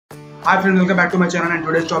Hi friends, welcome back to my channel, and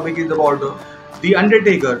today's topic is about the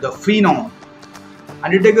Undertaker, the Phenom.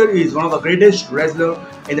 Undertaker is one of the greatest wrestlers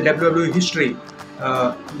in the WWE history.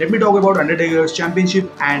 Let me talk about Undertaker's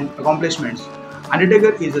championship and accomplishments.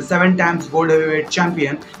 Undertaker is a 7 times World Heavyweight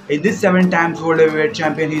Champion. In this 7 times World Heavyweight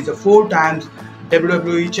Champion, he is a 4 times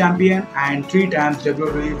WWE Champion and 3 times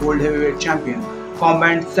WWE World Heavyweight Champion.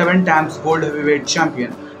 Combined 7 times World Heavyweight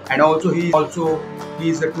Champion. And also he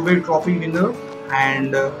is a two-way trophy winner,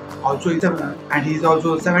 and he's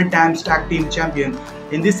also 7 times tag team champion.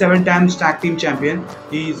 In this 7 times tag team champion,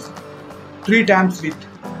 he's 3 times with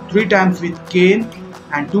Kane,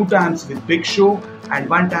 and 2 times with Big Show, and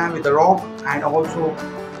 1 time with The Rock, and also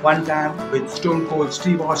 1 time with Stone Cold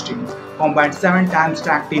Steve Austin. Combined 7 times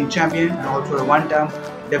tag team champion, and also 1 time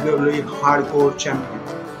WWE Hardcore champion.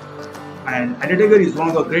 And Undertaker is one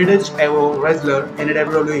of the greatest ever wrestler in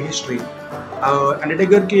WWE history.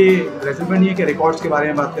 Undertaker के WrestleMania के records के बारे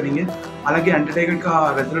में बात करेंगे। हालांकि Undertaker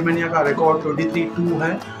का WrestleMania का रिकॉर्ड 23-2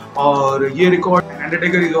 है, और ये record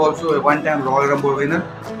Undertaker is also one time royal rumble winner.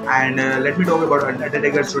 And let me talk about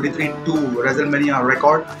अंडरटेकर्स 23-2 WrestleMania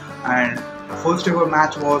record. And first ever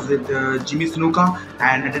match was with Jimmy Snuka,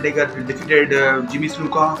 and Undertaker defeated Jimmy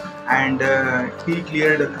Snuka, and he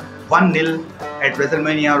cleared 1-0 at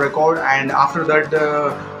WrestleMania record. And after that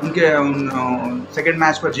उनके second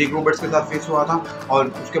match पर जेक Roberts के साथ face हुआ था, और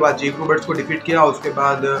उसके बाद जेक Roberts को डिफीट किया। उसके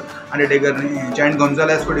बाद अंडरटेकर ने जायंट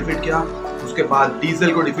गोंजालेस को डिफीट किया। उसके बाद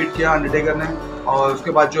डीजल को डिफीट किया अंडरटेकर ने। और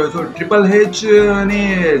उसके बाद जो है सो ट्रिपल एच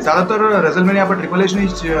ने ज़्यादातर रेसलमेनिया पर ट्रिपल एच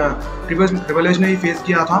ने ही फेस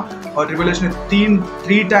किया था, और ट्रिपल एच ने 3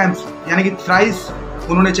 टाइम्स यानी कि थ्राइस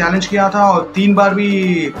उन्होंने चैलेंज किया था, और 3 बार भी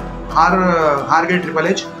हार गए ट्रिपल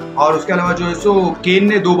एच। और उसके अलावा जो है सो केन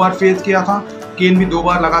ने 2 बार फेस किया था। केन भी 2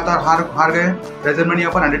 बार लगातार हार गए रेसलमेनिया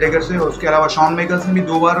पर अंडरटेकर से। उसके अलावा शॉन माइकल्स ने भी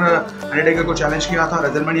 2 बार अंडरटेकर को चैलेंज किया था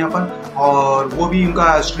रेसलमेनिया पर, और वो भी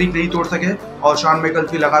उनका स्ट्रीक नहीं तोड़ सके, और शॉन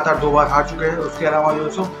माइकल्स भी लगातार 2 बार हार चुके हैं। उसके अलावा जो है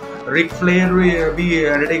सो रिक फ्लेयर भी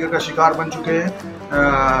अंडरटेकर का शिकार बन चुके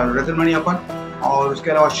हैं रेसलमेनिया पर। और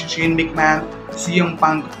उसके अलावा Shane McMahon, CM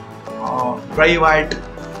Punk, Bray Wyatt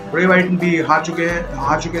भी हार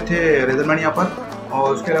चुके थे रेसलमेनिया पर।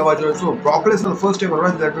 और उसके अलावा जो है सो Brock Lesnar first ever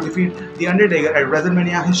wrestler to defeat the Undertaker eight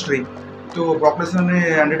WrestleMania history. तो ब्रॉक लेसनर ने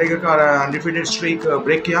अंडरटेकर का अनडिफीटेड स्ट्रीक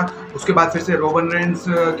ब्रेक किया। उसके बाद फिर से रोमन रेंस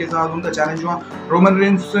के साथ उनका चैलेंज हुआ। रोमन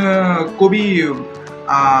रेंस को भी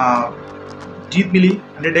जीत मिली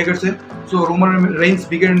अंडरटेकर से। सो Roman Reigns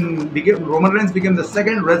became the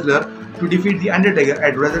second wrestler to defeat the Undertaker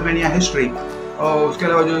eight WrestleMania history. और उसके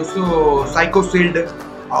अलावा जो है सो साइको सिड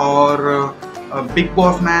और बिग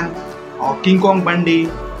बॉस मैन और किंग कॉन्ग बंडी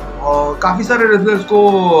और काफ़ी सारे रेसलर्स को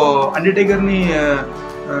अंडरटेकर ने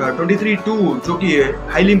 23-2, जो कि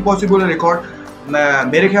हाईली इम्पॉसिबल रिकॉर्ड।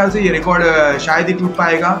 मेरे ख्याल से ये रिकॉर्ड शायद ही टूट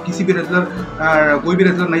पाएगा, कोई भी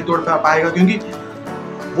रेसलर नहीं तोड़ पाएगा, क्योंकि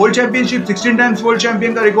world championship 16 times world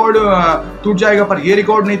champion का रिकॉर्ड टूट जाएगा, पर ये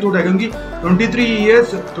रिकॉर्ड नहीं टूटा, क्योंकि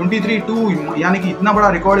 23-2 यानी कि इतना बड़ा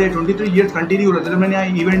रिकॉर्ड है। 23 ईयर्स कंटिन्यू रेसलमेनिया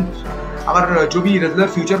इवेंट, अगर जो भी रेसलर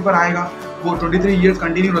फ्यूचर पर आएगा वो 23 ईयर्स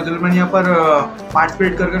कंटिन्यू रेसलमेनिया पर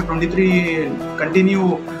पार्टिसिपेट कर 23 कंटिन्यू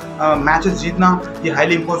मैचेस जीतना, ये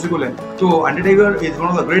हाईली इम्पॉसिबल है। तो Undertaker is one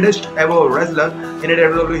of the greatest ever wrestler in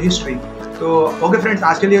WWE history. तो ओके फ्रेंड्स,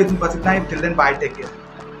 आज के लिए बस इतना ही। Till then bye, take care.